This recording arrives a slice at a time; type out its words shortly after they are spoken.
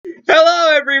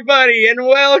everybody, and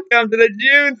welcome to the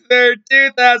June 3rd,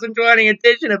 2020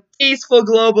 edition of Peaceful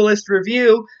Globalist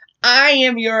Review. I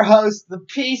am your host, the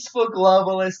Peaceful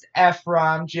Globalist,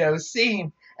 Ephraim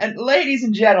Josine. And ladies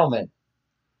and gentlemen,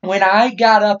 when I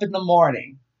got up in the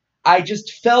morning, I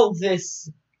just felt this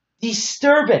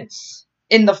disturbance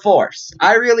in the force.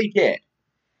 I really did.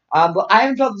 But I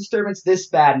haven't felt disturbance this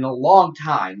bad in a long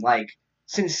time, like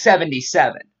since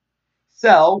 77.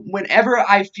 So, whenever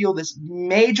I feel this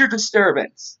major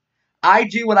disturbance, I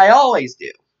do what I always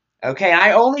do. Okay,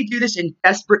 I only do this in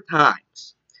desperate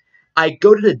times. I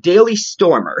go to the Daily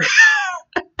Stormer.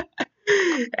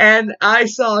 And I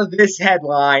saw this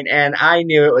headline, and I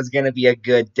knew it was going to be a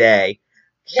good day.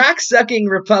 Cocksucking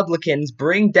Republicans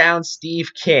bring down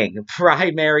Steve King.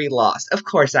 Primary lost. Of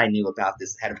course I knew about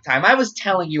this ahead of time. I was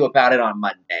telling you about it on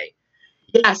Monday.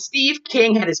 Yeah, Steve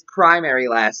King had his primary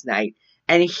last night,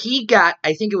 and he got,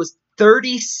 I think it was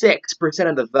 36%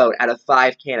 of the vote out of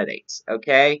 5 candidates,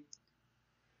 okay?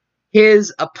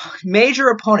 His major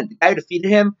opponent, the guy who defeated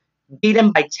him, beat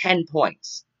him by 10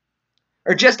 points.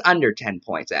 Or just under 10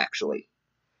 points, actually.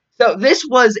 So this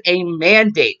was a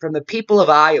mandate from the people of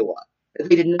Iowa that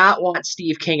they did not want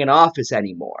Steve King in office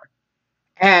anymore.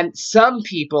 And some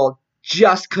people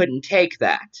just couldn't take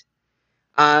that.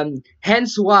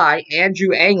 Hence why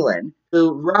Andrew Anglin,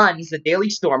 who runs the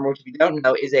Daily Stormer, which if you don't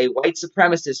know is a white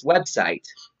supremacist website,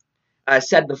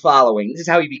 said the following. This is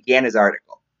how he began his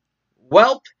article.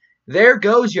 Welp, there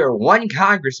goes your one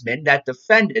congressman that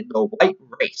defended the white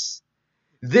race.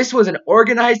 This was an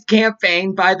organized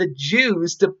campaign by the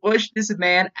Jews to push this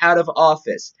man out of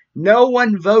office. No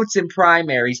one votes in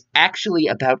primaries. Actually,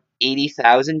 about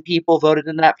 80,000 people voted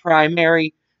in that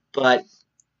primary, but,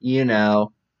 you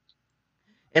know,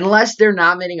 unless they're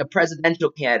nominating a presidential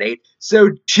candidate. So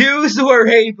Jews were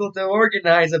able to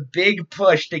organize a big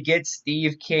push to get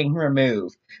Steve King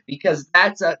removed. Because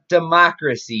that's a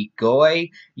democracy, goy.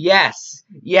 Yes,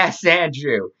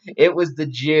 Andrew. It was the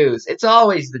Jews. It's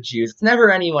always the Jews. It's never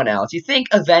anyone else. You think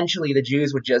eventually the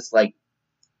Jews would just, like,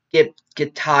 get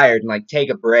tired and, like, take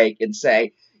a break and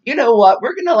say, you know what,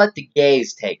 we're gonna let the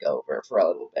gays take over for a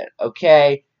little bit,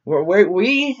 okay?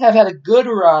 We have had a good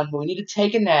run, but we need to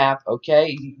take a nap,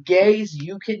 okay? Gays,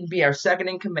 you can be our second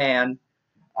in command.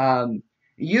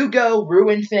 You go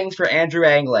ruin things for Andrew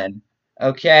Anglin,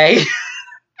 okay?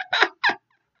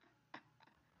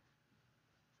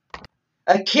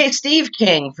 Steve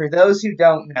King, for those who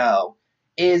don't know,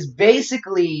 is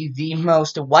basically the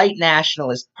most white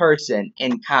nationalist person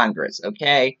in Congress,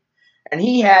 okay? And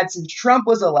he had, since Trump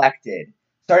was elected,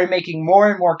 started making more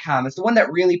and more comments. The one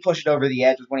that really pushed it over the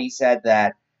edge was when he said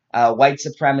that white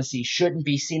supremacy shouldn't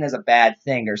be seen as a bad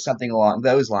thing or something along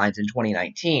those lines in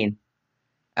 2019.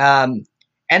 And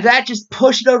that just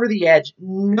pushed it over the edge.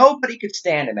 Nobody could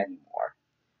stand him anymore.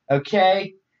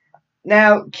 Okay?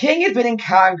 Now, King had been in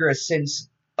Congress since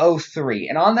 2003,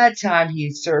 and on that time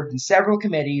he served in several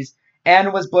committees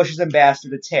and was Bush's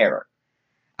ambassador to terror.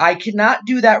 I cannot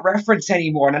do that reference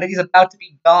anymore, now that he's about to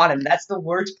be gone, and that's the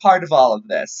worst part of all of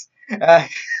this. And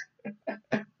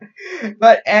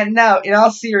now, in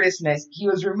all seriousness, he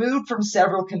was removed from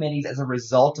several committees as a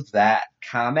result of that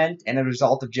comment, and a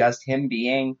result of just him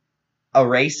being a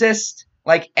racist.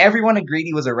 Like, everyone agreed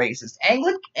he was a racist.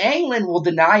 Anglin will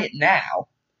deny it now,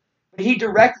 but he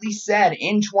directly said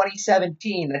in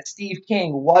 2017 that Steve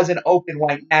King was an open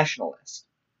white nationalist.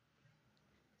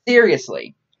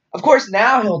 Seriously. Of course,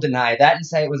 now he'll deny that and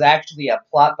say it was actually a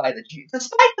plot by the Jews,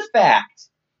 despite the fact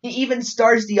he even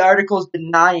starts the articles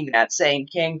denying that, saying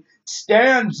King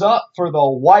stands up for the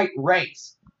white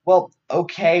race. Well,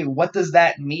 okay, what does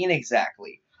that mean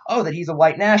exactly? Oh, that he's a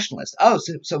white nationalist. Oh,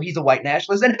 so he's a white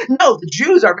nationalist? And no, the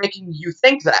Jews are making you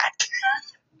think that.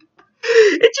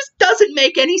 It just doesn't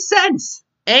make any sense.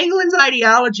 Anglin's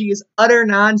ideology is utter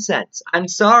nonsense. I'm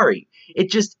sorry. It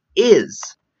just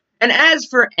is. And as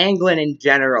for Anglin in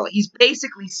general, he's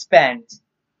basically spent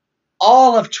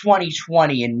all of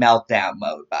 2020 in meltdown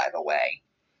mode, by the way.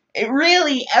 It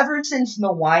really, ever since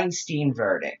the Weinstein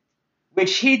verdict,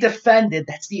 which he defended,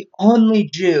 that's the only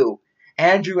Jew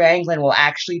Andrew Anglin will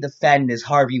actually defend is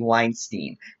Harvey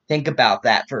Weinstein. Think about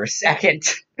that for a second.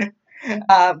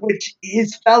 Which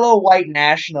his fellow white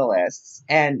nationalists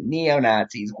and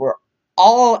neo-Nazis were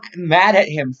all mad at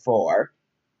him for.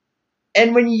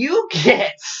 And when you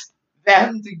get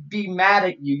them to be mad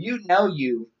at you, you know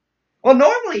well,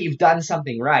 normally you've done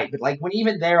something right, but like when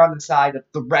even they're on the side of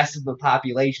the rest of the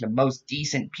population of most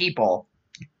decent people,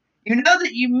 you know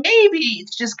that maybe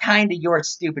it's just kind of you're a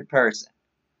stupid person.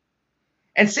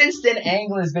 And since then,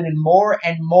 Anglin has been in more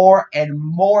and more and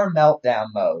more meltdown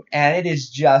mode, and it is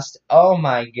just, oh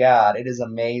my god, it is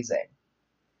amazing.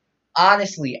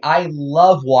 Honestly, I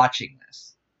love watching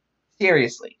this.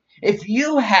 Seriously. If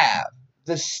you have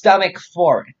the stomach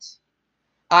for it,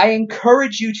 I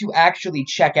encourage you to actually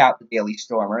check out the Daily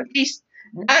Stormer. At least,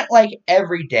 not like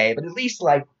every day, but at least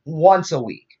like once a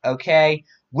week, okay?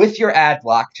 With your ad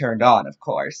block turned on, of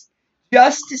course.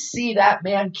 Just to see that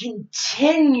man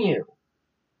continue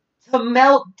to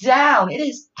melt down. It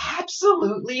is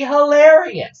absolutely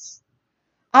hilarious.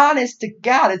 Honest to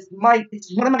God, it's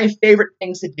one of my favorite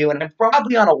things to do, and I'm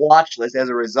probably on a watch list as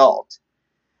a result.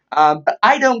 But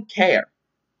I don't care.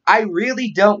 I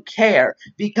really don't care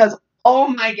because, oh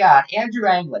my God, Andrew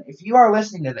Anglin, if you are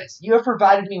listening to this, you have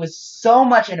provided me with so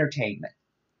much entertainment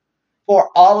for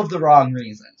all of the wrong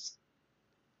reasons.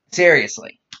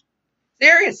 Seriously.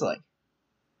 Seriously.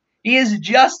 He is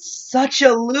just such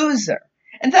a loser.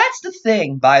 And that's the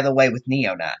thing, by the way, with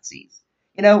neo-Nazis.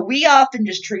 You know, we often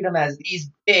just treat them as these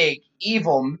big,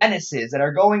 evil menaces that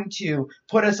are going to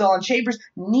put us all in chambers.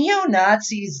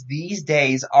 Neo-Nazis these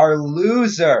days are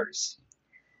losers.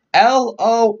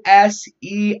 Losers.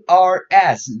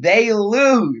 They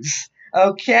lose.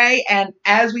 Okay? And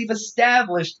as we've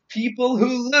established, people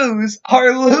who lose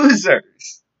are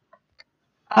losers.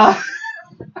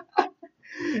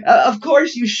 Of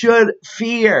course, you should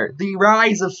fear the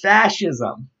rise of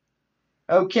fascism.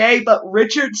 Okay? But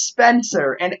Richard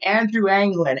Spencer and Andrew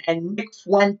Anglin and Nick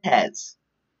Fuentes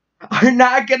are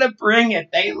not going to bring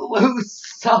it. They lose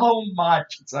so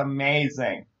much. It's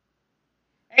amazing.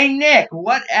 Hey, Nick,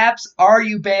 what apps are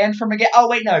you banned from again? Oh,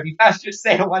 wait, no, you must just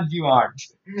say the ones you aren't.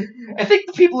 I think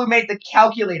the people who made the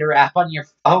calculator app on your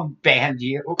phone banned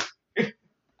you.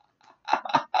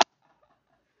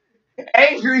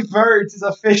 Angry Birds is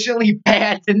officially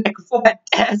banned to Nick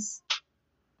Fuentes.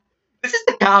 This is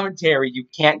the commentary you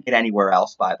can't get anywhere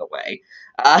else, by the way.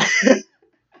 Uh,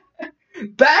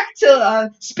 back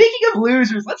to, speaking of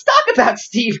losers, let's talk about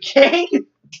Steve King.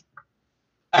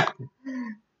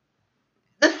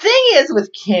 The thing is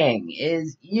with King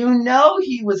is, he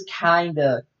was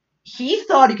he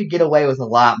thought he could get away with a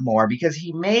lot more because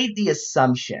he made the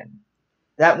assumption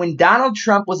that when Donald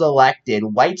Trump was elected,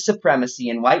 white supremacy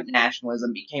and white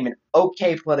nationalism became an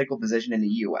okay political position in the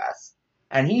U.S.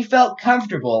 And he felt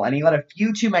comfortable and he let a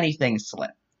few too many things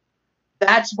slip.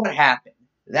 That's what happened.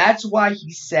 That's why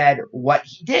he said what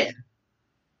he did.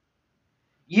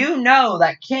 You know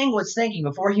that King was thinking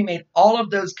before he made all of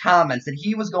those comments that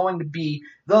he was going to be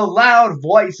the loud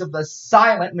voice of the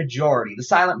silent majority. The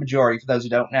silent majority, for those who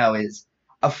don't know, is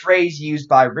a phrase used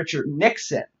by Richard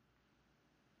Nixon,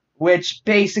 which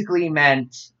basically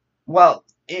meant, well,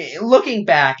 looking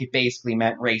back, it basically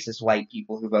meant racist white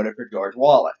people who voted for George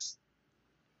Wallace.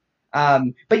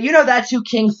 But that's who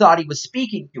King thought he was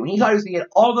speaking to, and he thought he was going to get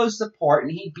all those support,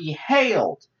 and he'd be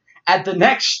hailed at the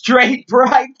next straight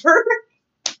pride parade.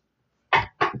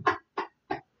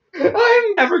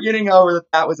 I'm never getting over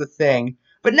that was a thing.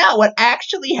 But now what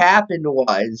actually happened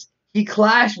was he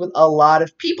clashed with a lot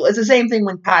of people. It's the same thing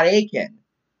when Pat Aiken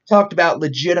talked about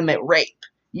legitimate rape.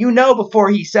 Before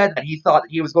he said that, he thought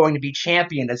that he was going to be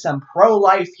championed as some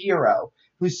pro-life hero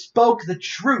who spoke the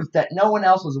truth that no one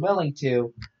else was willing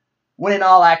to, when in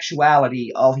all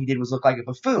actuality, all he did was look like a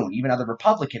buffoon. Even other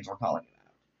Republicans were calling him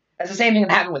out. That's the same thing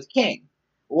that happened with King.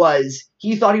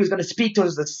 He thought he was going to speak to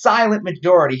the silent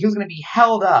majority. He was going to be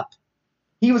held up.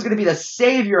 He was going to be the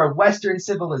savior of Western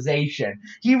civilization.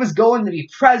 He was going to be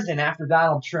president after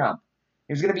Donald Trump.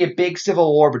 There was going to be a big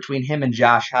civil war between him and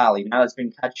Josh Hawley. Now it's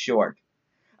been cut short.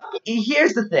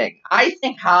 Here's the thing. I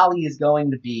think Hawley is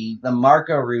going to be the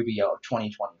Marco Rubio of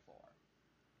 2024.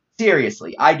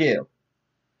 Seriously, I do.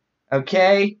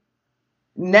 Okay?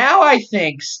 Now I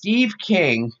think Steve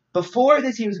King, before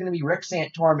this he was going to be Rick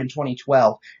Santorum in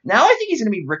 2012. Now I think he's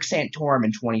going to be Rick Santorum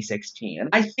in 2016. And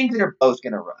I think they're both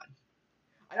going to run.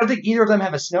 I don't think either of them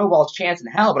have a snowball's chance in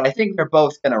hell, but I think they're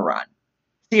both going to run.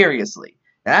 Seriously.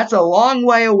 Now, that's a long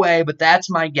way away, but that's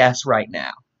my guess right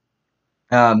now.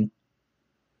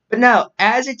 But now,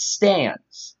 as it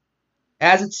stands,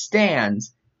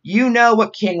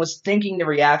 what King was thinking the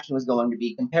reaction was going to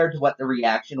be compared to what the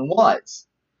reaction was.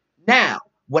 Now,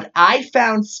 what I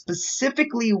found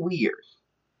specifically weird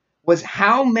was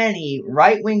how many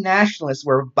right-wing nationalists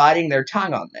were biting their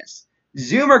tongue on this.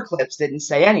 Zoomer Clips didn't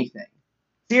say anything.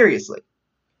 Seriously.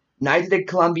 Neither did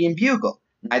Columbian Bugle.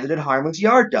 Neither did Harmless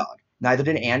Yard Dog. Neither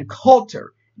did Ann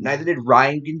Coulter. Neither did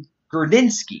Ryan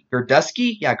Gerdusky.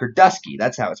 Gerdusky? Yeah, Gerdusky.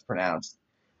 That's how it's pronounced.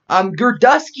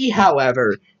 Gerdusky,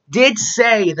 however, did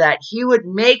say that he would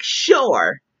make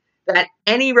sure that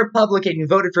any Republican who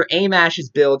voted for Amash's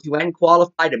bill to end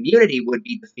qualified immunity would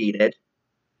be defeated,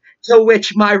 to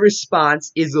which my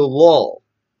response is lol.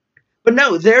 But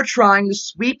no, they're trying to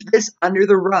sweep this under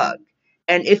the rug.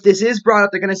 And if this is brought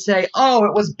up, they're going to say, oh,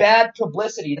 it was bad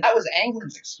publicity. That was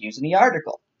Anglin's excuse in the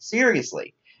article.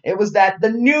 Seriously. It was that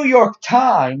the New York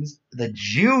Times, the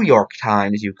Jew York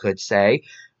Times, you could say,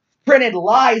 printed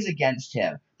lies against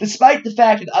him, despite the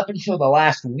fact that up until the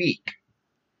last week,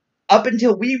 up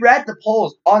until we read the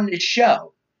polls on this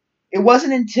show, it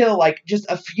wasn't until like just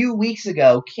a few weeks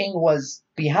ago King was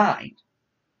behind.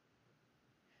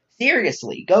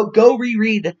 Seriously, go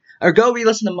reread or go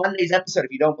re-listen to Monday's episode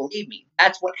if you don't believe me.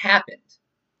 That's what happened.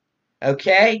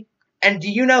 Okay? And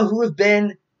do you know who have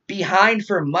been behind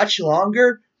for much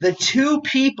longer? The two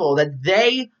people that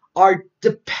they are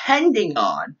depending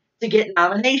on to get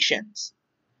nominations.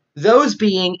 Those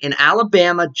being in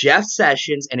Alabama, Jeff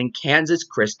Sessions, and in Kansas,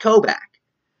 Chris Kobach.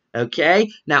 Okay?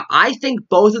 Now, I think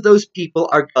both of those people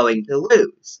are going to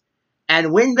lose.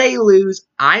 And when they lose,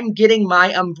 I'm getting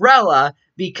my umbrella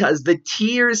because the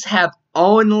tears have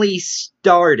only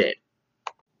started.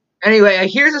 Anyway,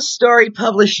 here's a story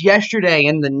published yesterday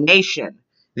in The Nation.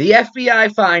 The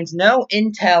FBI finds no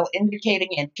intel indicating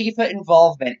Antifa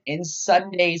involvement in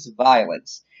Sunday's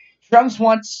violence. Trump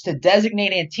wants to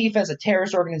designate Antifa as a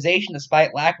terrorist organization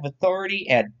despite lack of authority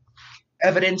and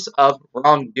evidence of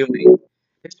wrongdoing.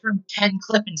 It's from Ken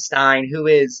Klippenstein, who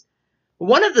is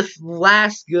one of the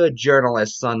last good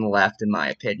journalists on the left, in my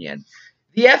opinion.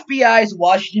 The FBI's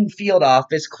Washington field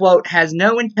office, quote, has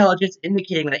no intelligence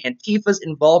indicating that Antifa's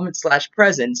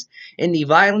involvement/presence in the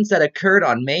violence that occurred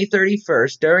on May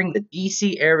 31st during the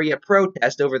D.C. area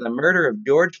protest over the murder of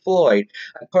George Floyd,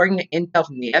 according to intel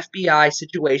from the FBI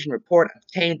situation report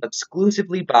obtained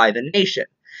exclusively by The Nation.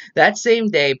 That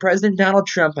same day, President Donald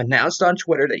Trump announced on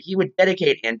Twitter that he would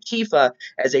dedicate Antifa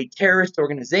as a terrorist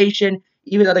organization,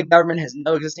 even though the government has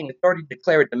no existing authority to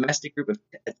declare a domestic group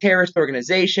a terrorist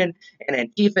organization, and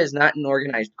Antifa is not an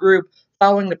organized group.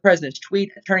 Following the president's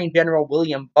tweet, Attorney General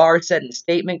William Barr said in a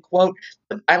statement, quote,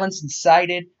 the violence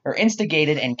incited or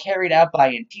instigated and carried out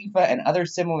by Antifa and other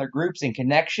similar groups in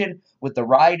connection with the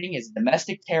rioting is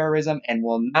domestic terrorism and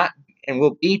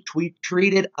will be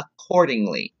treated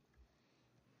accordingly.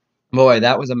 Boy,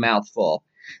 that was a mouthful.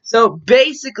 So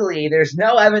basically, there's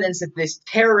no evidence that this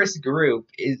terrorist group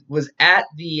was at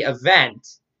the event,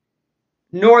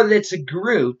 nor that it's a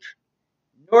group,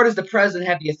 nor does the president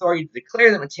have the authority to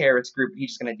declare them a terrorist group.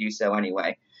 He's just going to do so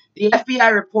anyway. The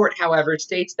FBI report, however,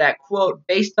 states that, quote,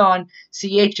 based on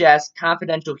CHS,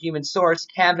 confidential human source,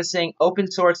 canvassing, open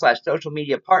source/social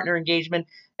media partner engagement,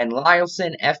 and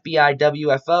Lyelson, FBI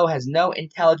WFO, has no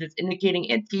intelligence indicating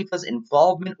Antifa's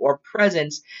involvement or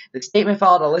presence. The statement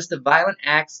followed a list of violent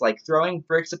acts like throwing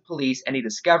bricks at police and a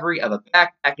discovery of a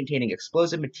backpack containing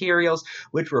explosive materials,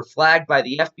 which were flagged by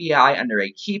the FBI under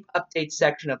a Keep Updates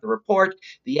section of the report.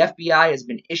 The FBI has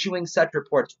been issuing such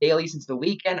reports daily since the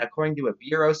weekend, according to a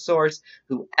Bureau source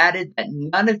who added that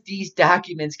none of these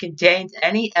documents contained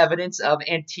any evidence of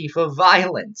Antifa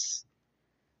violence.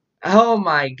 Oh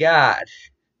my God.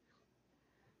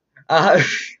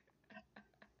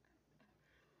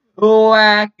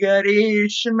 Whackity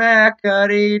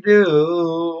schmackity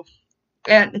doo.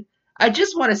 And I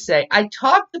just want to say, I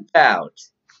talked about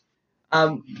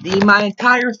my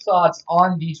entire thoughts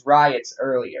on these riots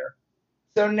earlier.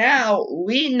 So now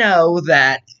we know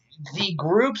that the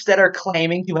groups that are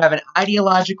claiming to have an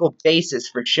ideological basis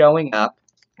for showing up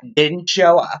didn't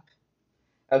show up.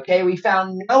 Okay, we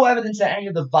found no evidence that any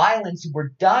of the violence were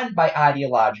done by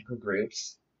ideological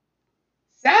groups.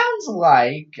 Sounds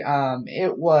like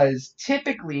it was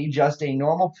typically just a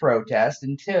normal protest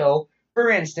until,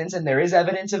 for instance, and there is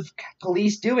evidence of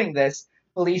police doing this,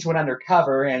 police went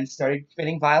undercover and started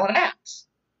committing violent acts.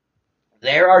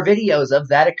 There are videos of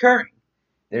that occurring.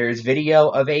 There's video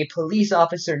of a police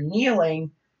officer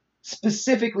kneeling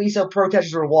specifically so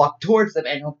protesters will walk towards them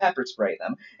and he'll pepper spray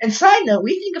them. And side note,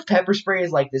 we think of pepper spray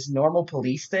as like this normal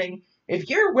police thing.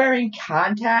 If you're wearing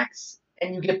contacts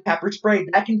and you get pepper sprayed,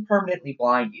 that can permanently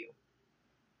blind you.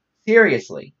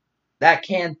 Seriously, that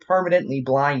can permanently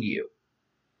blind you.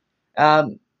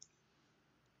 So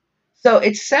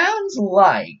it sounds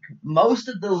like most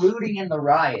of the looting and the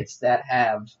riots that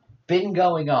have been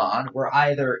going on were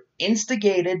either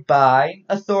instigated by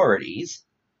authorities,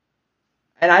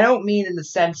 and I don't mean in the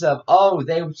sense of, oh,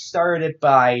 they started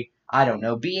by, I don't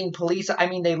know, being police. I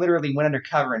mean, they literally went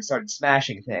undercover and started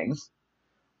smashing things.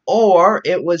 Or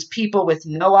it was people with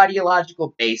no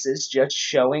ideological basis just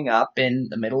showing up in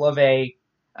the middle of a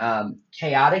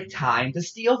chaotic time to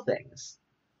steal things.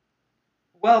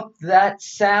 Well, that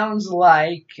sounds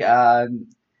like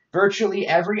virtually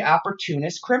every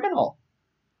opportunist criminal.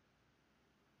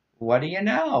 What do you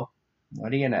know?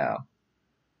 What do you know?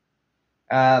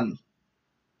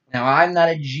 Now, I'm not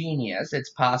a genius. It's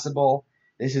possible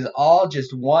This is all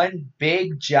just one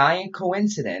big giant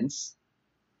coincidence.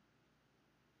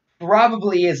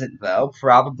 Probably isn't, though.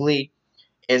 Probably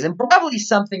isn't. Probably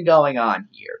something going on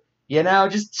here. You know,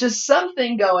 just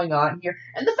something going on here.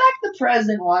 And the fact the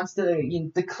president wants to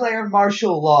declare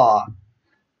martial law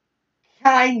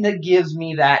kind of gives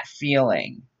me that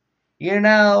feeling. You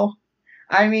know?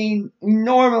 I mean,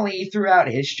 normally throughout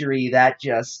history, that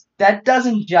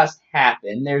doesn't just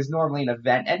happen. There's normally an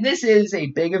event, and this is a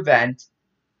big event.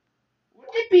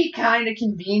 Wouldn't it be kind of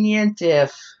convenient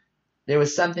if there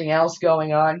was something else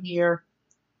going on here?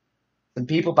 Some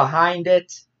people behind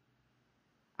it?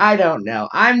 I don't know.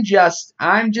 I'm just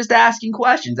asking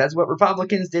questions. That's what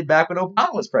Republicans did back when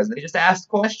Obama was president. They just asked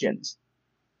questions.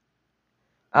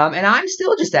 And I'm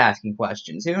still just asking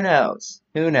questions. Who knows?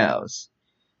 Who knows?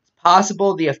 It's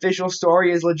possible the official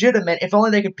story is legitimate, if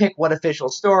only they could pick what official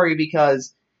story,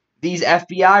 because these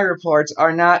FBI reports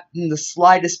are not in the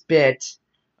slightest bit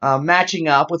matching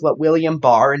up with what William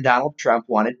Barr and Donald Trump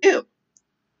want to do.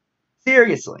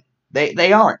 Seriously.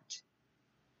 They aren't.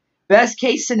 Best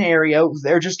case scenario,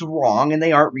 they're just wrong and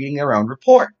they aren't reading their own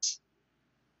reports.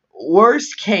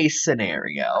 Worst case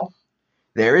scenario,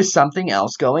 there is something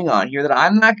else going on here that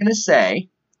I'm not going to say,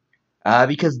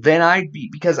 because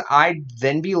I'd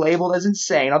then be labeled as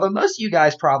insane. Although most of you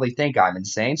guys probably think I'm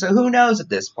insane, so who knows at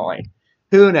this point?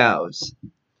 Who knows?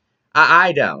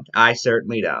 I don't. I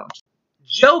certainly don't.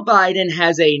 Joe Biden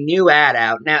has a new ad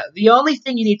out. Now, the only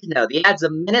thing you need to know, the ad's a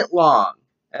minute long,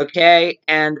 okay?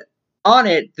 And on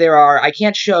it, I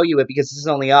can't show you it because this is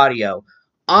only audio.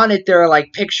 On it, there are,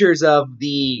 like, pictures of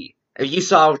you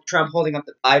saw Trump holding up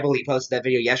the Bible. He posted that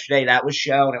video yesterday. That was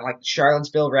shown at, like, the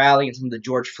Charlottesville rally and some of the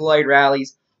George Floyd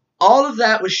rallies. All of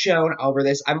that was shown over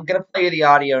this. I'm going to play you the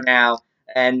audio now,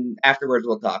 and afterwards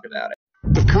we'll talk about it.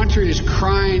 The country is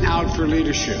crying out for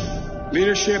leadership.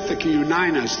 Leadership that can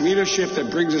unite us. Leadership that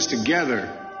brings us together.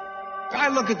 I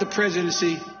look at the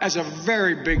presidency as a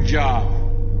very big job,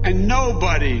 and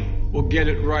nobody will get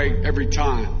it right every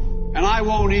time. And I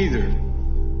won't either.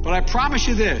 But I promise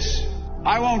you this,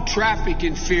 I won't traffic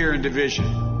in fear and division.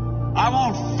 I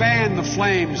won't fan the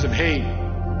flames of hate.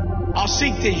 I'll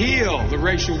seek to heal the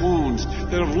racial wounds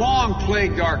that have long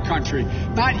plagued our country,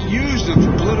 not use them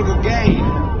for political gain.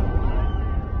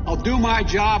 I'll do my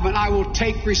job and I will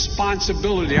take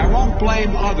responsibility. I won't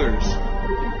blame others.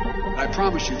 But I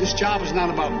promise you, this job is not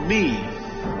about me.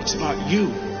 It's about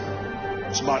you.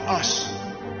 It's about us.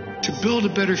 To build a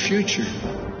better future.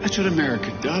 That's what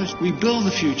America does. We build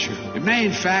the future. It may,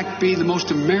 in fact, be the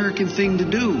most American thing to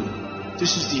do.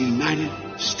 This is the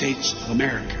United States of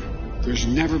America. There's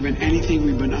never been anything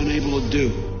we've been unable to do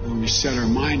when we set our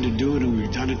mind to do it, and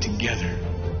we've done it together.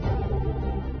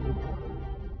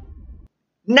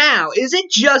 Now, is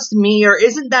it just me, or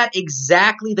isn't that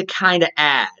exactly the kind of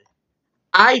ad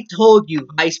I told you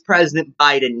Vice President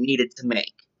Biden needed to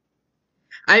make?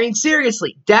 I mean,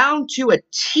 seriously, down to a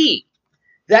T.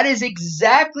 That is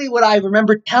exactly what I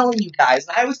remember telling you guys.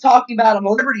 I was talking about on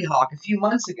Liberty Hawk a few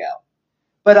months ago.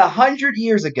 But 100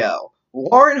 years ago,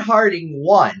 Warren Harding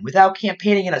won without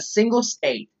campaigning in a single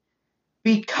state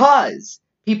because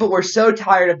people were so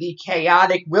tired of the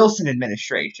chaotic Wilson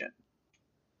administration.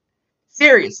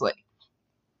 Seriously.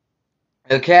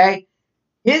 Okay?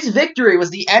 His victory was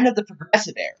the end of the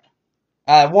progressive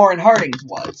era. Warren Harding's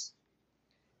was.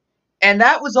 And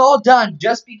that was all done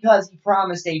just because he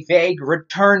promised a vague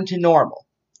return to normal.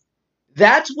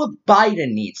 That's what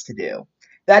Biden needs to do.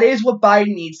 That is what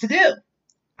Biden needs to do.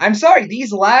 I'm sorry,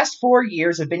 these last 4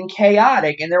 years have been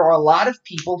chaotic, and there are a lot of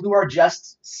people who are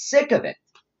just sick of it,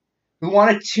 who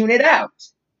want to tune it out.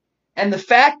 And the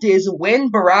fact is,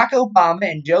 when Barack Obama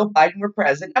and Joe Biden were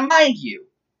president, and mind you,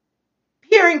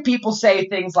 hearing people say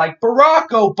things like, Barack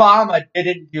Obama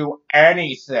didn't do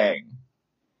anything,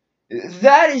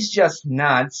 that is just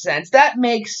nonsense. That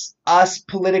makes us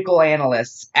political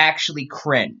analysts actually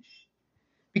cringe.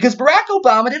 Because Barack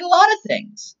Obama did a lot of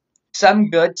things. Some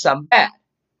good, some bad.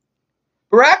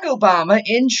 Barack Obama,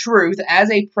 in truth, as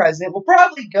a president, will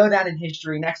probably go down in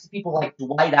history next to people like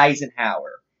Dwight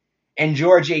Eisenhower and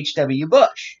George H.W.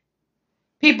 Bush.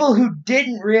 People who did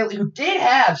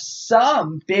have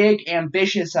some big,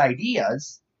 ambitious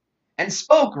ideas and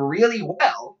spoke really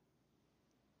well.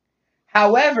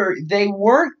 However, they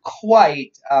weren't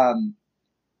quite,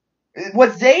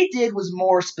 what they did was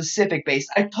more specific based.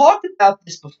 I talked about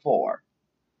this before,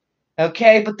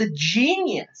 okay, but the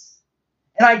genius,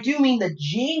 and I do mean the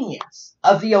genius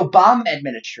of the Obama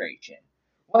administration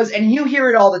was, and you hear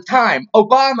it all the time,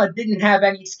 Obama didn't have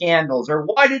any scandals, or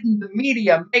why didn't the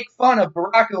media make fun of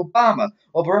Barack Obama?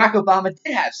 Well, Barack Obama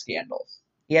did have scandals.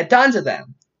 He had tons of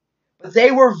them. But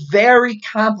they were very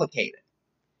complicated.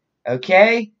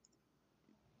 Okay?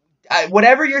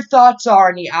 Whatever your thoughts are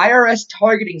on the IRS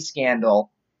targeting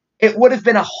scandal, it would have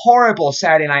been a horrible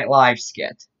Saturday Night Live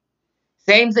skit.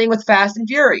 Same thing with Fast and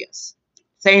Furious.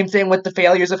 Same thing with the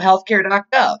failures of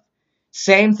healthcare.gov.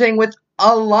 Same thing with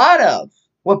a lot of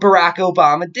what Barack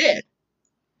Obama did.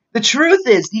 The truth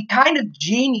is, the kind of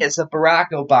genius of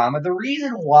Barack Obama, the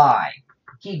reason why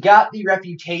he got the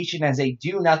reputation as a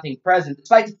do-nothing president,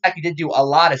 despite the fact he did do a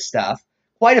lot of stuff,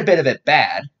 quite a bit of it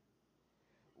bad,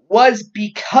 was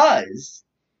because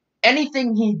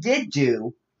anything he did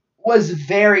do was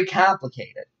very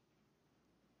complicated.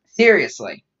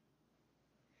 Seriously.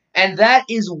 And that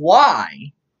is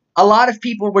why a lot of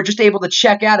people were just able to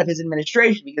check out of his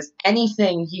administration, because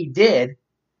anything he did,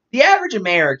 the average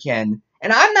American,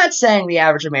 and I'm not saying the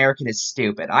average American is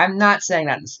stupid. I'm not saying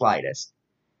that in the slightest.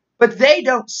 But they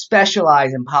don't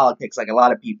specialize in politics like a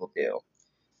lot of people do.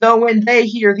 So when they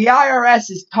hear the IRS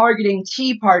is targeting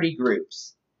Tea Party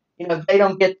groups, they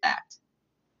don't get that.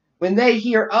 When they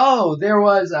hear, oh, there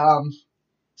was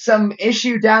some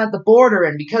issue down at the border,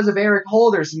 and because of Eric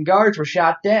Holder, some guards were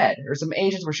shot dead, or some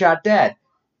agents were shot dead,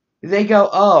 they go,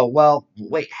 oh, well,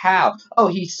 wait, how? Oh,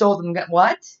 he sold them.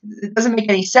 What? It doesn't make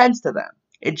any sense to them.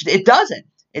 It doesn't.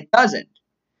 It doesn't.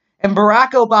 And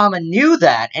Barack Obama knew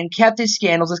that and kept his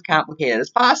scandals as complicated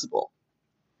as possible.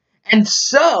 And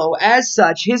so, as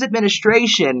such, his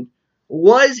administration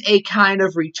was a kind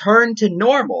of return to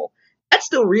normal. That's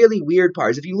the really weird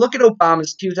part. Is if you look at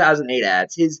Obama's 2008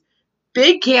 ads, his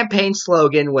big campaign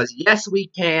slogan was, yes, we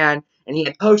can, and he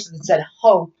had posters that said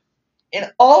hope. In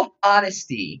all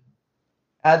honesty,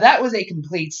 that was a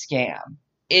complete scam.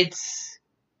 It's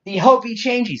the hopey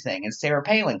changey thing, as Sarah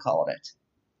Palin called it.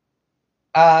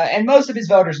 And most of his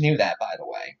voters knew that, by the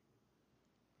way.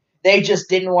 They just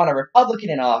didn't want a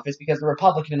Republican in office because the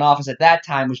Republican in office at that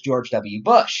time was George W.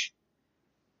 Bush.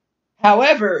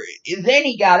 However, then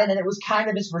he got in, and it was kind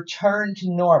of his return to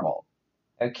normal.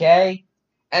 Okay?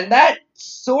 And that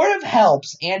sort of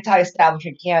helps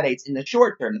anti-establishment candidates in the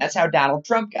short term. That's how Donald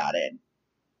Trump got in.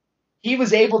 He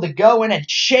was able to go in and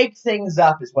shake things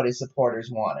up, is what his supporters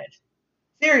wanted.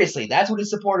 Seriously, that's what his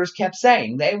supporters kept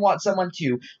saying. They want someone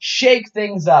to shake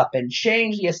things up and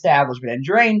change the establishment and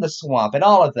drain the swamp and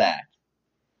all of that.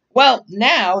 Well,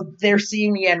 now they're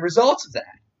seeing the end results of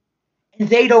that. And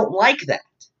they don't like that.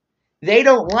 They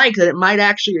don't like that it might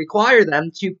actually require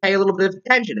them to pay a little bit of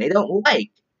attention. They don't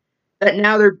like that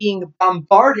now they're being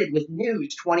bombarded with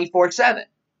news 24/7.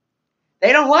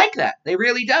 They don't like that. They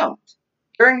really don't.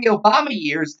 During the Obama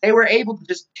years, they were able to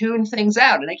just tune things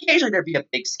out, and occasionally there'd be a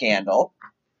big scandal,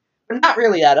 but not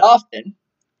really that often,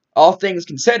 all things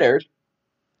considered.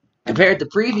 Compared to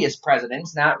previous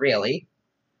presidents, not really.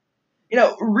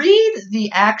 Read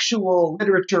the actual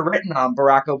literature written on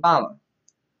Barack Obama.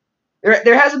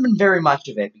 There hasn't been very much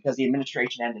of it because the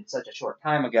administration ended such a short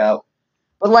time ago.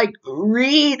 But,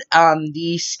 read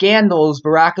the scandals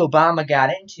Barack Obama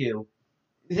got into.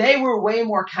 They were way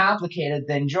more complicated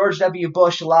than George W.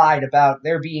 Bush lied about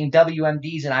there being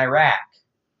WMDs in Iraq.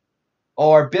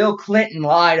 Or Bill Clinton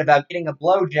lied about getting a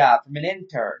blowjob from an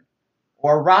intern.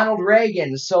 Or Ronald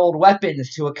Reagan sold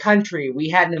weapons to a country we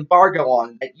had an embargo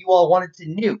on that you all wanted to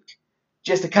nuke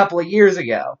just a couple of years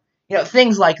ago.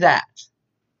 Things like that.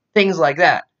 Things like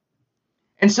that.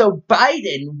 And so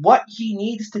Biden, what he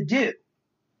needs to do,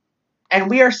 and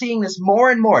we are seeing this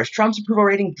more and more as Trump's approval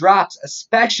rating drops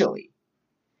especially,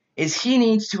 is he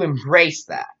needs to embrace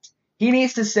that. He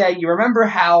needs to say, you remember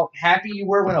how happy you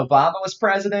were when Obama was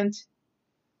president?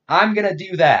 I'm going to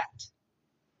do that.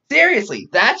 Seriously,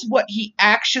 that's what he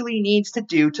actually needs to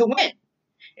do to win.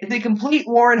 It's a complete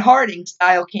Warren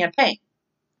Harding-style campaign.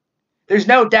 There's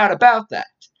no doubt about that.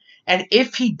 And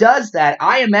if he does that,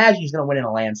 I imagine he's going to win in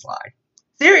a landslide.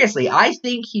 Seriously, I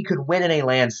think he could win in a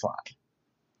landslide.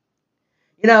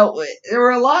 There were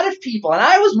a lot of people, and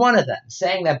I was one of them,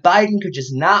 saying that Biden could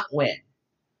just not win.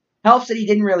 Helps that he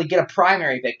didn't really get a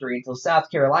primary victory until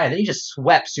South Carolina. Then he just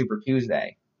swept Super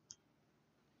Tuesday.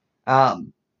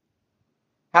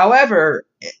 However,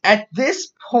 at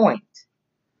this point,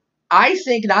 I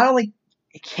think not only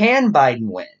can Biden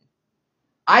win,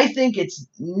 I think it's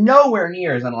nowhere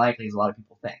near as unlikely as a lot of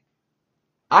people think.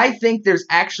 I think there's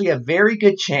actually a very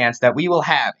good chance that we will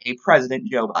have a President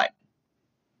Joe Biden.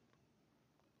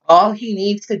 All he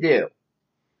needs to do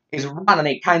is run on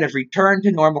a kind of return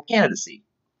to normal candidacy.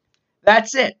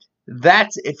 That's it.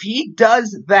 If he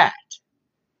does that,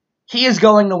 he is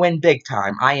going to win big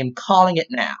time. I am calling it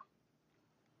now.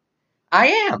 I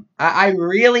am. I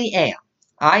really am.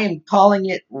 I am calling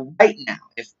it right now.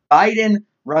 If Biden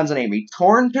runs on a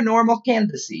return to normal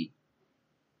candidacy,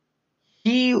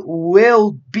 he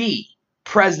will be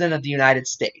President of the United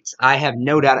States. I have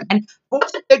no doubt. And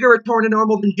what's a bigger return to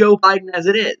normal than Joe Biden as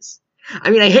it is? I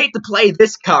mean, I hate to play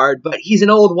this card, but he's an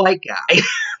old white guy.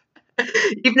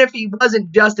 Even if he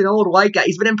wasn't just an old white guy,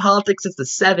 he's been in politics since the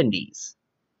 70s.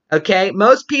 Okay?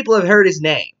 Most people have heard his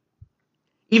name.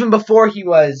 Even before he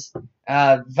was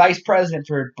vice president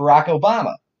for Barack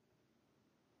Obama.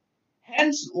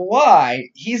 Hence why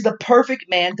he's the perfect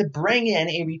man to bring in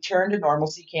a return to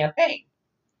normalcy campaign.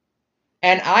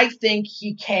 And I think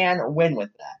he can win with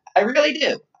that. I really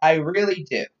do. I really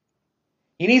do.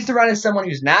 He needs to run as someone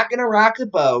who's not going to rock the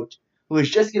boat, who is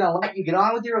just going to let you get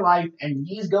on with your life, and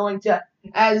he's going to,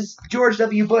 as George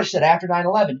W. Bush said after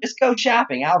 9/11, just go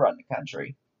shopping, I'll run the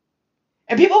country.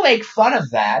 And people make fun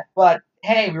of that, but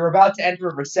hey, we were about to enter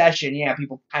a recession, yeah,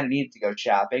 people kind of needed to go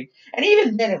shopping. And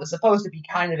even then, it was supposed to be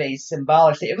kind of a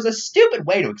symbolic statement. It was a stupid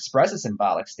way to express a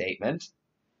symbolic statement,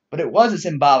 but it was a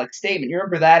symbolic statement. You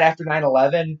remember that after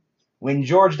 9/11? When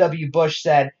George W. Bush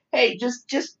said, hey,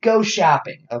 just go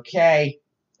shopping, okay?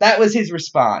 That was his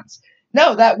response.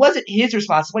 No, that wasn't his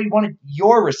response. It's what he wanted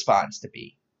your response to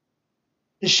be.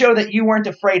 To show that you weren't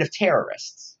afraid of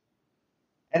terrorists.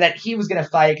 And that he was going to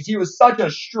fight because he was such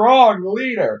a strong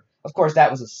leader. Of course,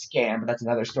 that was a scam, but that's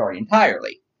another story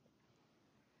entirely.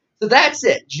 So that's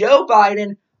it. Joe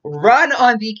Biden, run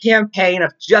on the campaign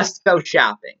of just go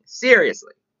shopping.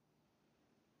 Seriously.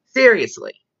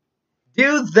 Seriously.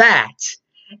 Do that,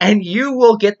 and you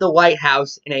will get the White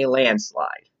House in a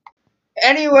landslide.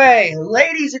 Anyway,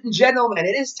 ladies and gentlemen,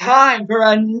 it is time for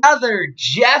another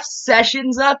Jeff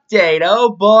Sessions update.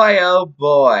 Oh boy, oh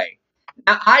boy.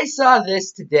 Now, I saw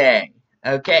this today,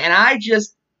 okay, and I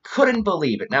just couldn't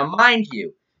believe it. Now, mind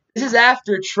you, this is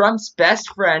after Trump's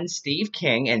best friend, Steve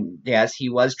King, and yes, he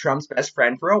was Trump's best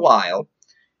friend for a while.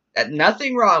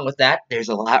 Nothing wrong with that. There's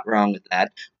a lot wrong with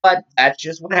that, but that's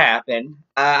just what happened.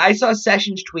 I saw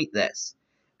Sessions tweet this.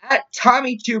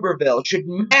 Tommy Tuberville should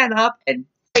man up and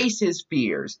face his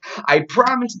fears. I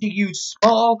promise to use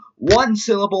small,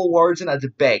 one-syllable words in a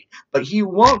debate, but he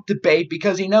won't debate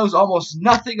because he knows almost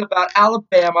nothing about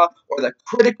Alabama or the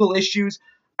critical issues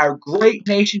our great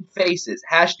nation faces.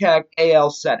 Hashtag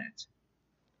AL Senate.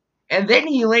 And then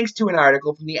he links to an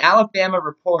article from the Alabama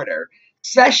Reporter.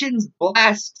 Sessions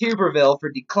blasts Tuberville for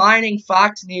declining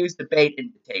Fox News debate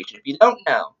invitation. If you don't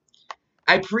know,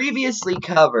 I previously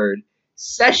covered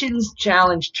Sessions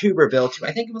challenged Tuberville to,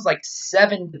 I think it was like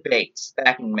 7 debates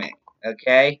back in May,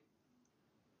 okay?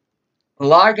 A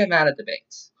large amount of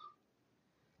debates.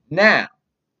 Now,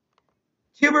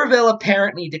 Tuberville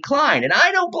apparently declined, and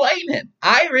I don't blame him.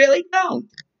 I really don't.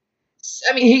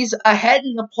 I mean, he's ahead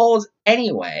in the polls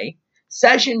anyway.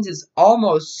 Sessions is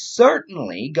almost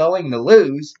certainly going to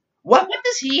lose. What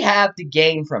does he have to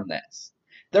gain from this?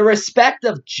 The respect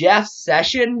of Jeff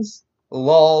Sessions?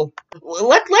 Lol.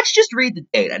 Let's just read the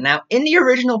data. Now, in the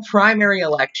original primary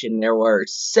election, there were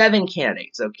 7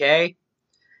 candidates, okay?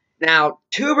 Now,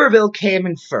 Tuberville came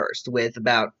in first with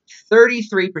about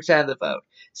 33% of the vote.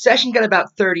 Sessions got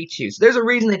about 32%, so there's a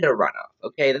reason they did a runoff,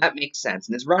 okay? That makes sense.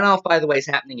 And this runoff, by the way, is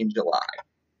happening in July.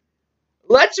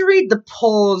 Let's read the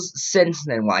polls since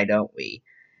then, why don't we?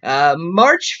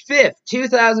 March 5th,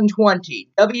 2020,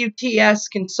 WTS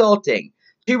Consulting.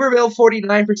 Tuberville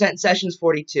 49%, Sessions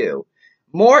 42%.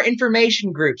 More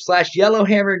Information Group /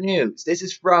 Yellowhammer News. This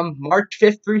is from March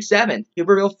 5th through 7th.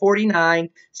 Tuberville 49%,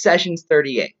 Sessions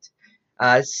 38%.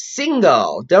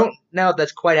 Singal, don't know if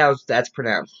that's quite how that's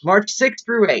pronounced. March 6th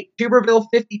through 8th. Tuberville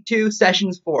 52%,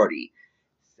 Sessions 40%.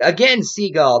 Again,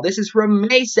 Seagull, this is from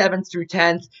May 7th through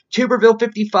 10th, Tuberville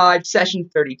 55,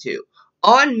 Sessions 32.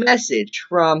 On Message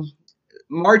from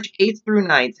March 8th through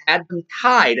 9th had them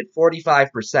tied at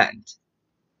 45%.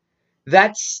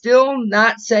 That's still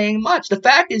not saying much. The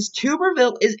fact is,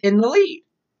 Tuberville is in the lead.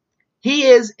 He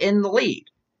is in the lead.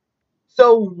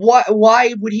 So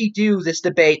why would he do this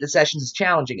debate that Sessions is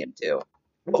challenging him to?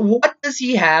 What does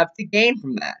he have to gain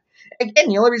from that? Again,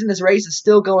 the only reason this race is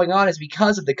still going on is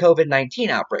because of the COVID-19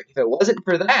 outbreak. If it wasn't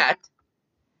for that,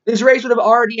 this race would have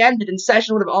already ended and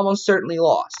Sessions would have almost certainly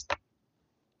lost.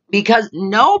 Because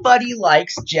nobody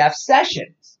likes Jeff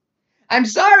Sessions. I'm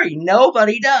sorry,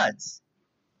 nobody does.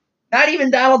 Not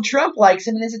even Donald Trump likes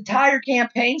him, and his entire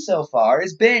campaign so far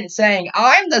has been saying,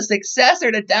 I'm the successor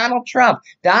to Donald Trump.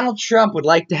 Donald Trump would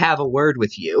like to have a word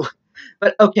with you.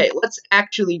 But okay, let's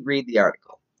actually read the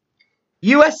article.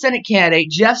 U.S. Senate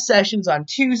candidate Jeff Sessions on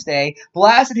Tuesday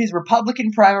blasted his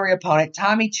Republican primary opponent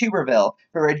Tommy Tuberville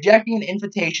for rejecting an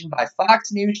invitation by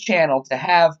Fox News Channel to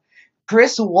have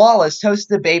Chris Wallace host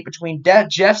a debate between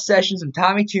Jeff Sessions and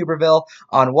Tommy Tuberville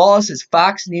on Wallace's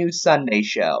Fox News Sunday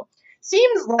show.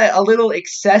 Seems like a little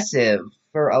excessive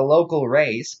for a local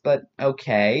race, but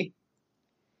okay.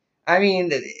 I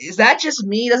mean, is that just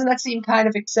me? Doesn't that seem kind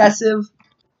of excessive?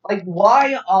 Like,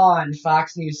 why on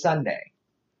Fox News Sunday?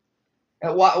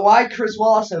 Why Chris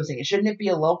Wallace hosting it? Shouldn't it be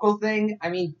a local thing? I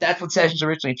mean, that's what Sessions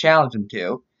originally challenged him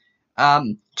to.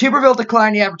 Tuberville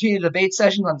declined the opportunity to debate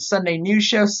Sessions on the Sunday news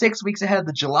show 6 weeks ahead of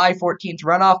the July 14th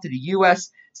runoff to the U.S.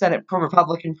 Senate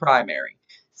Republican primary.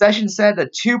 Sessions said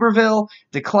that Tuberville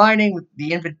declining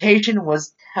the invitation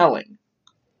was telling.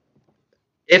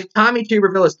 If Tommy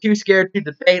Tuberville is too scared to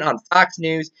debate on Fox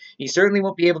News, he certainly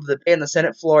won't be able to debate on the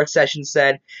Senate floor, Sessions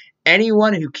said.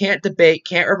 Anyone who can't debate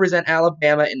can't represent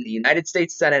Alabama in the United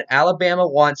States Senate. Alabama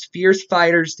wants fierce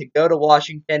fighters to go to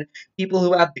Washington, people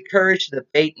who have the courage to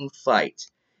debate and fight.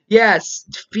 Yes,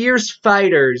 fierce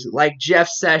fighters like Jeff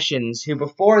Sessions, who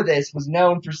before this was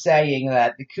known for saying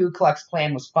that the Ku Klux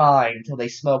Klan was fine until they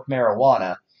smoked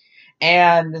marijuana.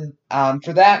 And,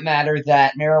 for that matter,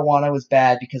 that marijuana was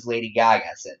bad because Lady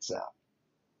Gaga said so.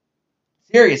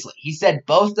 Seriously, he said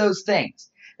both those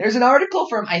things. There's an article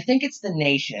from, I think it's The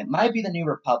Nation, it might be The New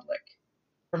Republic,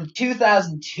 from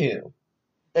 2002,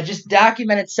 that just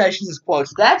documented Sessions'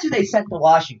 quotes. That's who they sent to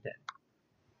Washington.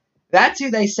 That's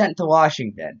who they sent to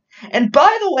Washington. And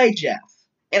by the way, Jeff,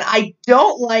 and I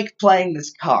don't like playing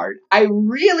this card. I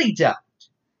really don't.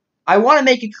 I want to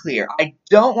make it clear. I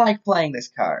don't like playing this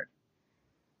card.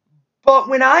 But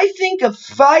when I think of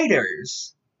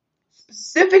fighters,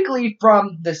 specifically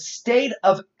from the state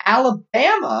of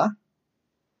Alabama,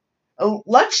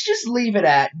 let's just leave it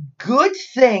at good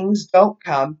things don't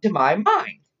come to my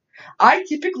mind. I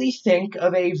typically think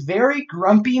of a very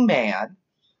grumpy man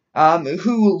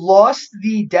who lost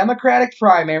the Democratic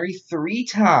primary 3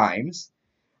 times,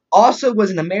 also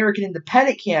was an American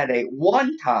independent candidate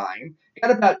 1 time, got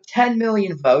about 10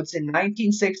 million votes in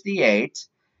 1968.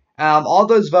 All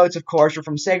those votes, of course, were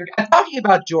from segregation. I'm talking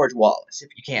about George Wallace, if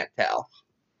you can't tell.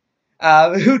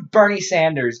 Who Bernie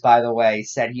Sanders, by the way,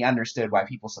 said he understood why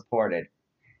people supported.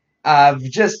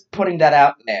 Just putting that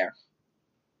out there.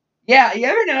 Yeah, you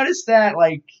ever notice that,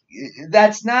 like,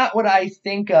 that's not what I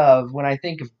think of when I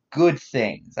think of good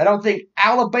things. I don't think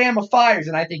Alabama fires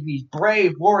and I think these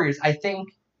brave warriors. I think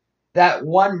that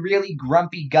one really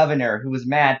grumpy governor who was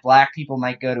mad black people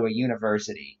might go to a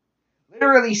university.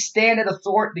 Literally stand at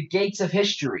the gates of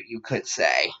history, you could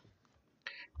say.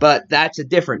 But that's a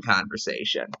different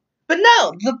conversation. But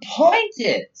no, the point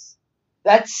is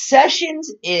that Sessions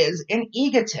is an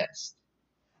egotist.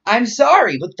 I'm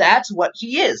sorry, but that's what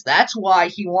he is. That's why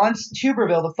he wants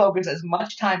Tuberville to focus as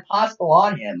much time possible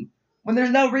on him when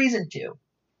there's no reason to.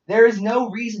 There is no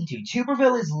reason to.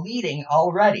 Tuberville is leading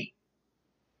already.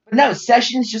 But no,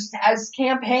 Sessions just has his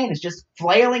campaign is just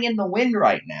flailing in the wind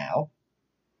right now.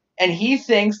 And he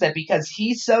thinks that because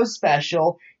he's so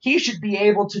special, he should be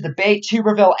able to debate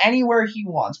Tuberville anywhere he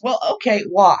wants. Well, okay,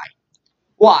 why?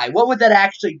 Why? What would that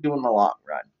actually do in the long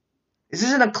run? This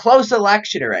isn't a close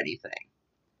election or anything.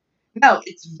 No,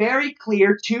 it's very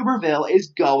clear Tuberville is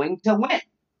going to win.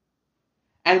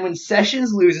 And when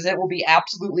Sessions loses, it will be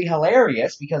absolutely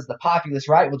hilarious because the populist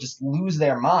right will just lose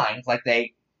their minds like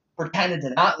they pretended to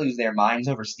not lose their minds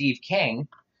over Steve King.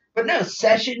 But no,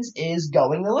 Sessions is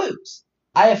going to lose.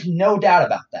 I have no doubt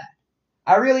about that.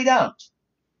 I really don't.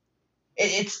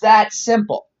 It's that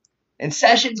simple. And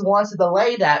Sessions wants to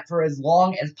delay that for as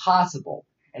long as possible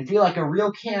and feel like a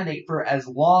real candidate for as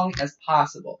long as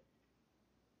possible.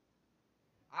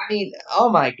 I mean, oh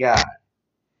my god.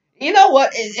 You know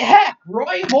what? Heck,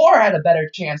 Roy Moore had a better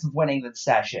chance of winning than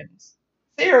Sessions.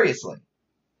 Seriously.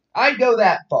 I'd go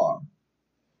that far.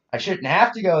 I shouldn't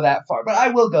have to go that far, but I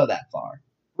will go that far.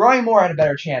 Roy Moore had a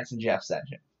better chance than Jeff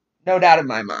Sessions. No doubt in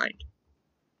my mind.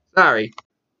 Sorry.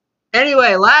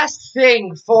 Anyway, last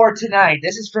thing for tonight.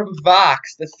 This is from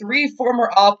Vox. The 3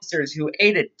 former officers who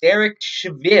aided Derek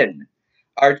Chauvin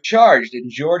are charged in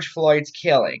George Floyd's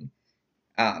killing.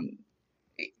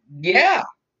 Yeah.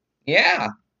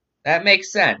 That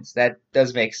makes sense. That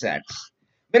does make sense.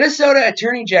 Minnesota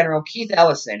Attorney General Keith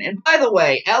Ellison. And by the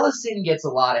way, Ellison gets a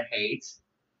lot of hate.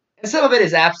 And some of it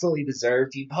is absolutely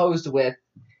deserved. He posed with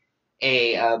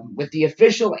the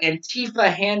official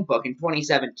Antifa handbook in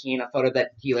 2017, a photo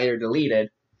that he later deleted.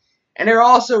 And there are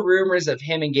also rumors of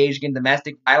him engaging in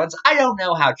domestic violence. I don't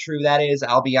know how true that is,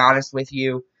 I'll be honest with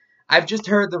you. I've just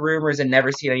heard the rumors and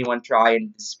never seen anyone try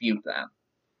and dispute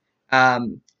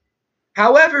them.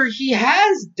 However, he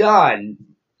has done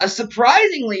a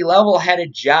surprisingly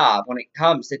level-headed job when it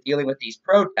comes to dealing with these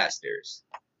protesters.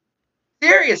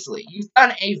 Seriously, he's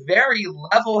done a very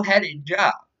level-headed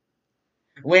job.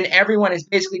 When everyone is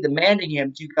basically demanding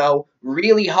him to go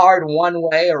really hard one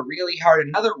way or really hard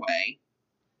another way,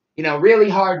 you know, really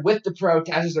hard with the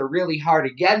protesters or really hard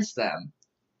against them,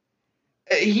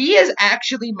 He has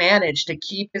actually managed to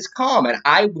keep his calm, and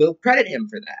I will credit him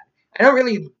for that. I don't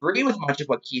really agree with much of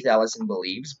what Keith Ellison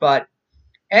believes, but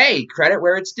hey, credit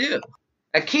where it's due.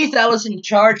 Keith Ellison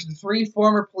charged the 3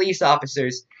 former police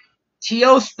officers,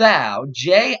 Teo Thao,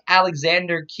 J.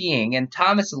 Alexander King, and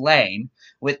Thomas Lane,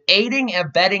 with aiding and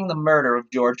abetting the murder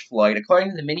of George Floyd,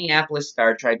 according to the Minneapolis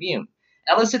Star-Tribune.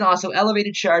 Ellison also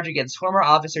elevated charge against former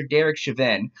officer Derek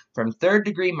Chauvin from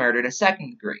third-degree murder to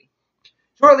second-degree.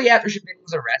 Shortly after Chauvin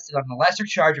was arrested on the lesser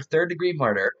charge of third-degree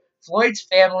murder, Floyd's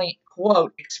family,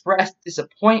 quote, expressed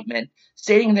disappointment,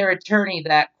 stating their attorney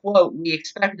that, quote, we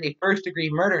expected a first-degree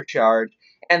murder charge,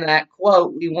 and that,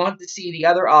 quote, we want to see the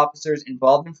other officers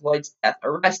involved in Floyd's death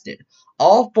arrested.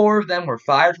 All 4 of them were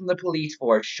fired from the police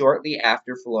force shortly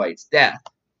after Floyd's death.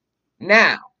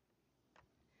 Now,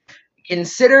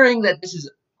 considering that this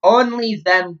is only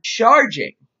them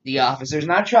charging the officers,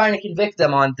 not trying to convict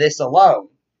them on this alone,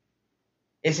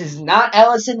 this is not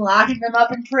Ellison locking them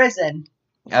up in prison.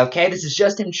 Okay, this is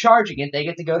just him charging it. They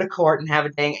get to go to court and have a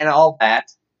thing and all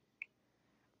that.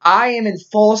 I am in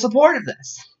full support of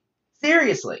this.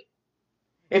 Seriously.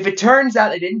 If it turns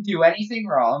out they didn't do anything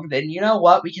wrong, then you know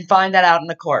what? We can find that out in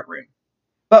the courtroom.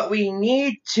 But we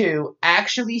need to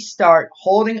actually start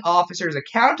holding officers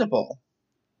accountable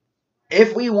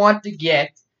if we want to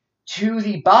get to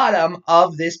the bottom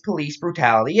of this police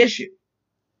brutality issue.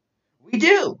 We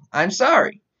do. I'm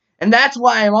sorry. And that's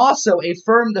why I'm also a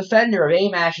firm defender of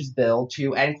Amash's bill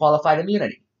to end qualified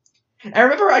immunity. I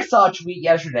remember I saw a tweet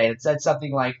yesterday that said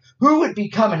something like, who would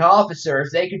become an officer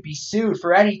if they could be sued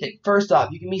for anything? First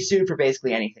off, you can be sued for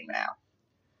basically anything now.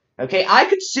 Okay, I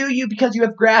could sue you because you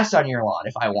have grass on your lawn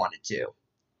if I wanted to.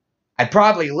 I'd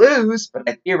probably lose, but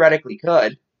I theoretically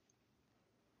could.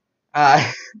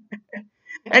 And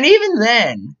even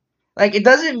then, like, it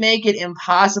doesn't make it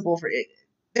impossible for it.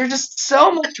 There's just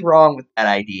so much wrong with that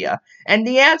idea. And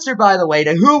the answer, by the way,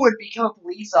 to who would become a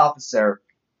police officer,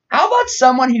 how about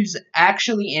someone who's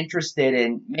actually interested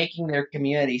in making their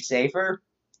community safer?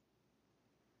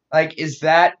 Like, is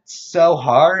that so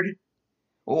hard?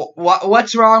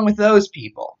 What's wrong with those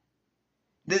people?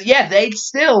 Yeah, they'd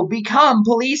still become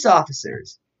police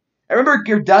officers. I remember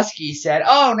Gerdusky said,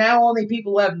 oh, now only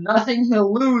people who have nothing to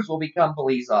lose will become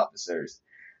police officers.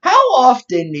 How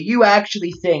often do you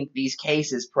actually think these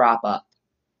cases prop up?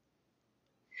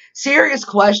 Serious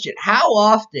question. How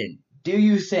often do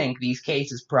you think these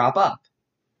cases prop up?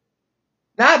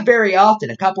 Not very often.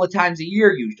 A couple of times a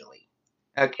year, usually.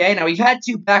 Okay, now we've had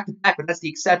 2 back-to-back, but that's the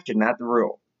exception, not the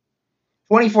rule.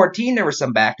 2014, there were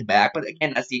some back-to-back, but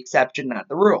again, that's the exception, not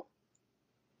the rule.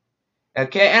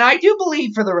 Okay, and I do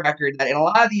believe, for the record, that in a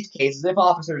lot of these cases, if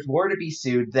officers were to be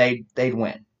sued, they'd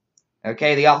win.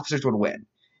 Okay, the officers would win.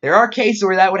 There are cases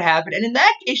where that would happen, and in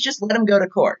that case, just let them go to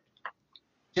court.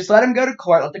 Just let them go to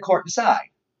court, let the court decide.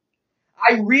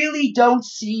 I really don't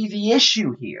see the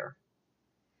issue here.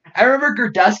 I remember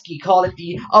Gerdusky called it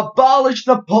the Abolish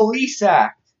the Police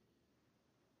Act.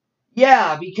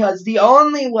 Yeah, because the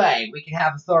only way we can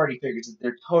have authority figures is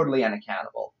they're totally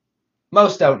unaccountable.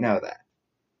 Most don't know that.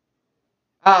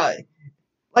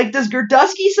 Like, does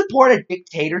Gerdusky support a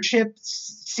dictatorship?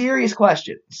 Serious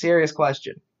question. Serious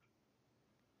question.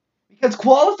 Because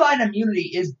qualified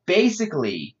immunity is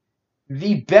basically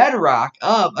the bedrock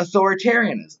of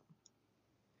authoritarianism.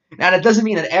 Now, that doesn't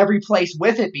mean that every place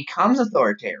with it becomes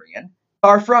authoritarian.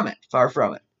 Far from it. Far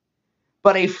from it.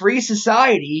 But a free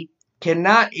society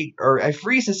cannot, or a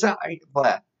free society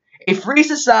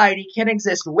can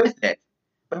exist with it,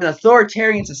 but an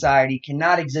authoritarian society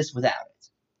cannot exist without it.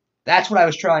 That's what I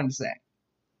was trying to say.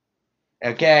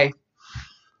 Okay?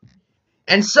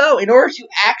 And so, in order to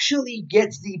actually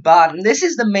get to the bottom, this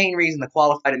is the main reason the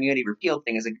qualified immunity repeal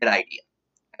thing is a good idea.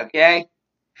 Okay?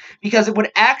 Because it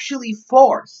would actually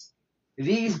force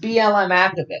these BLM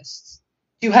activists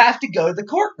to have to go to the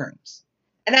courtrooms.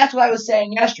 And that's what I was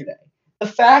saying yesterday. The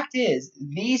fact is,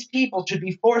 these people should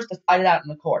be forced to fight it out in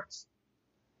the courts.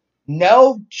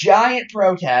 No giant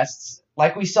protests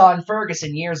like we saw in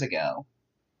Ferguson years ago.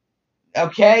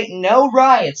 Okay? No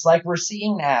riots like we're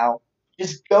seeing now.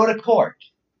 Just go to court.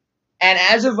 And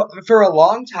for a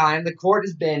long time, the court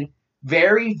has been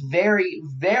very, very,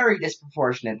 very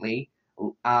disproportionately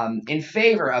in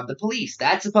favor of the police.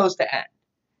 That's supposed to end.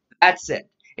 That's it.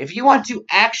 If you want to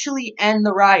actually end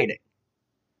the rioting,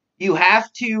 you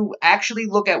have to actually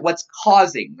look at what's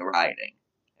causing the rioting.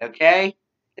 Okay?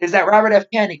 There's that Robert F.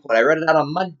 Kennedy quote. I read it out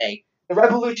on Monday. The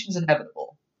revolution's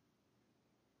inevitable.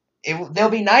 They'll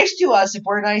be nice to us if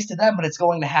we're nice to them, but it's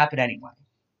going to happen anyway.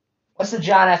 What's the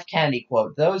John F. Kennedy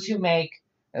quote? Those who make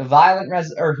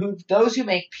those who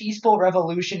make peaceful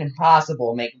revolution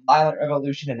impossible make violent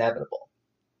revolution inevitable.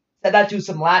 Said that to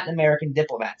some Latin American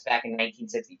diplomats back in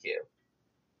 1962.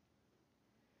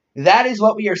 That is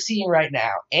what we are seeing right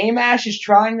now. Amash is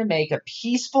trying to make a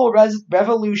peaceful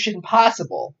revolution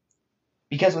possible,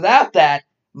 because without that,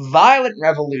 violent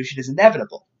revolution is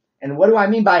inevitable. And what do I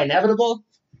mean by inevitable?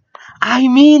 I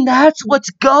mean that's what's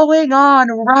going on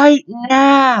right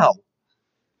now.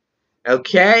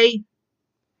 Okay?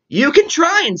 You can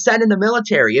try and send in the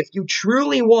military if you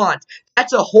truly want.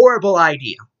 That's a horrible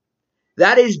idea.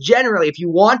 That is generally, if you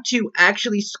want to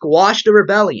actually squash the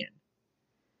rebellion,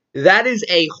 that is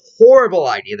a horrible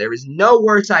idea. There is no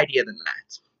worse idea than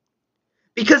that.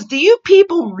 Because do you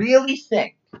people really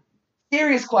think,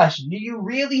 serious question, do you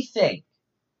really think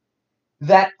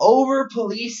that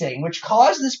over-policing, which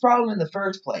caused this problem in the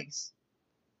first place,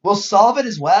 will solve it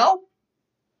as well?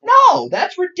 No,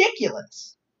 that's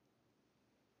ridiculous.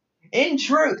 In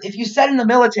truth, if you send in the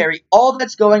military, all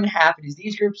that's going to happen is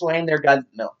these groups will aim their guns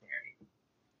at the military.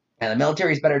 And the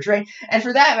military is better trained. And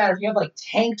for that matter, if you have like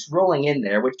tanks rolling in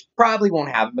there, which probably won't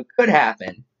happen, but could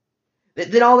happen,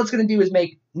 then all it's going to do is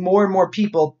make more and more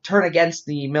people turn against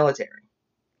the military.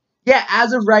 Yeah,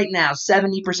 as of right now,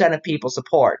 70% of people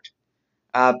support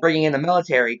bringing in the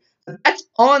military. But that's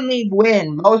only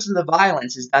when most of the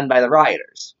violence is done by the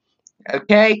rioters.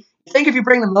 Okay? You think if you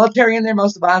bring the military in there,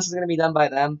 most of the violence is going to be done by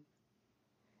them?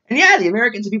 And yeah, the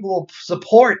Americans and people will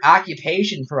support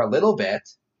occupation for a little bit.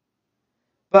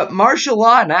 But martial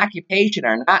law and occupation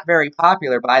are not very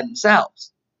popular by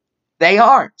themselves. They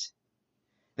aren't.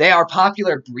 They are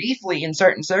popular briefly in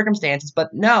certain circumstances,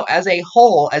 but no, as a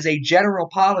whole, as a general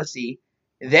policy,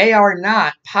 they are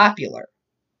not popular.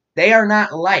 They are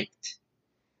not liked.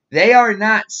 They are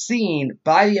not seen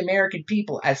by the American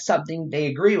people as something they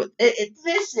agree with.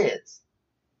 This is.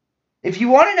 If you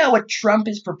want to know what Trump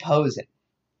is proposing,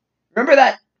 remember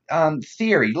that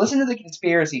theory. Listen to the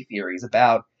conspiracy theories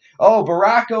about,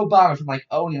 Barack Obama from like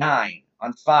 2009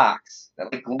 on Fox,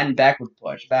 that like Glenn Beck would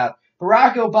push, about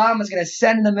Barack Obama's going to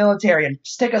send in the military and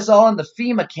stick us all in the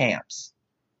FEMA camps.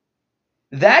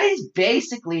 That is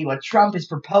basically what Trump is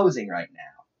proposing right now.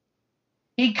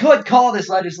 He could call this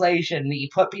legislation, he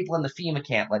put people in the FEMA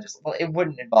camp legislation. Well, it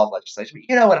wouldn't involve legislation, but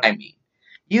you know what I mean.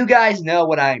 You guys know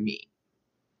what I mean.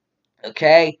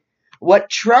 Okay? What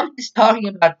Trump is talking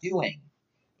about doing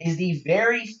is the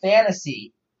very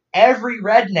fantasy every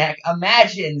redneck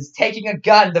imagines taking a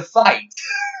gun to fight.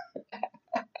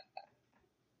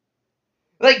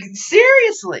 Like,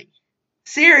 seriously.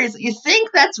 Seriously. You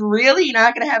think that's really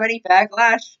not going to have any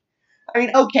backlash? I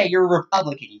mean, okay, you're a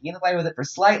Republican. You can get away with it for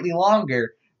slightly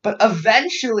longer, but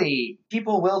eventually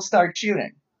people will start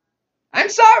shooting. I'm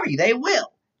sorry, they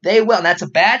will. They will, and that's a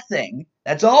bad thing.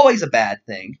 That's always a bad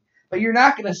thing. But you're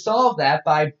not going to solve that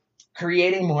by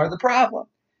creating more of the problem.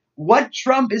 What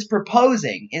Trump is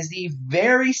proposing is the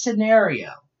very scenario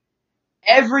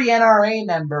every NRA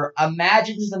member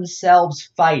imagines themselves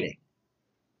fighting.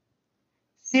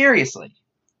 Seriously.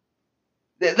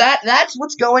 That's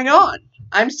what's going on.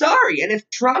 I'm sorry. And if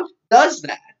Trump does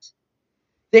that,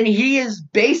 then he is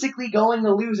basically going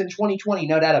to lose in 2020.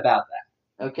 No doubt about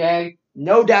that. Okay?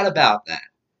 No doubt about that.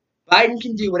 Biden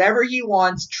can do whatever he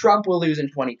wants. Trump will lose in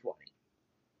 2020.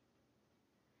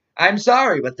 I'm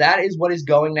sorry, but that is what is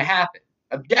going to happen.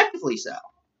 Objectively so.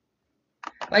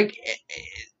 Like,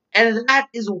 and that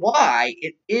is why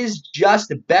it is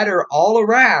just better all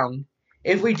around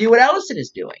if we do what Ellison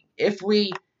is doing. If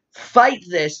we fight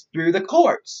this through the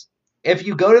courts. If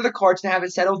you go to the courts and have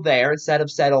it settled there instead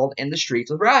of settled in the streets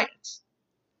with riots.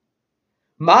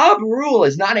 Mob rule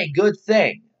is not a good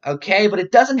thing, okay? But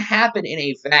it doesn't happen in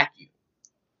a vacuum.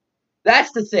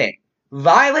 That's the thing.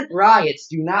 Violent riots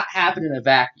do not happen in a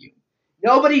vacuum.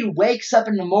 Nobody wakes up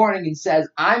in the morning and says,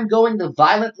 I'm going to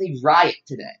violently riot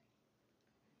today.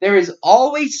 There is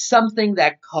always something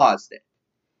that caused it.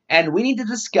 And we need to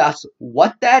discuss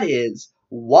what that is,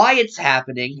 why it's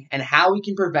happening, and how we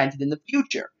can prevent it in the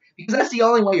future. Because that's the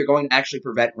only way you're going to actually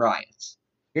prevent riots.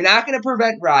 You're not going to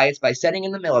prevent riots by sending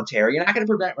in the military. You're not going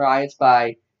to prevent riots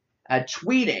by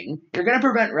tweeting. You're going to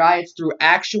prevent riots through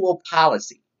actual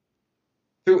policy.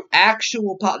 Through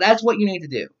actual policy. That's what you need to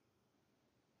do.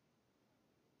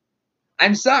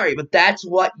 I'm sorry, but that's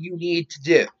what you need to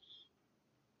do.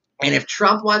 And if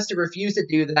Trump wants to refuse to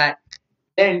do that,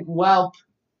 then, well,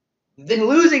 then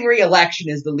losing re-election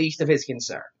is the least of his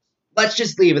concerns. Let's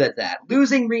just leave it at that.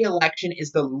 Losing re-election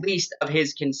is the least of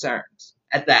his concerns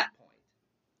at that point.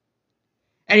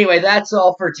 Anyway, that's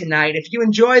all for tonight. If you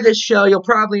enjoy this show, you'll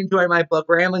probably enjoy my book,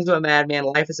 Ramblings of a Madman,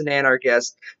 Life as an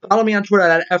Anarchist. Follow me on Twitter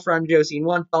at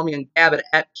EphraimJosine1. Follow me on Gab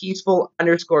at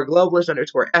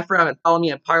peaceful_globalist_Ephraim. And follow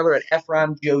me on Parler at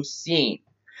EphraimJosine.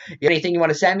 If you have anything you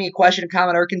want to send me, a question,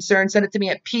 comment, or concern, send it to me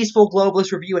at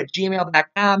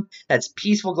peacefulglobalistreview@gmail.com. That's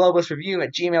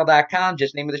peacefulglobalistreview@gmail.com.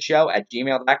 Just name of the show at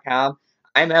gmail.com.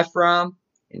 I'm Ephraim,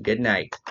 and good night.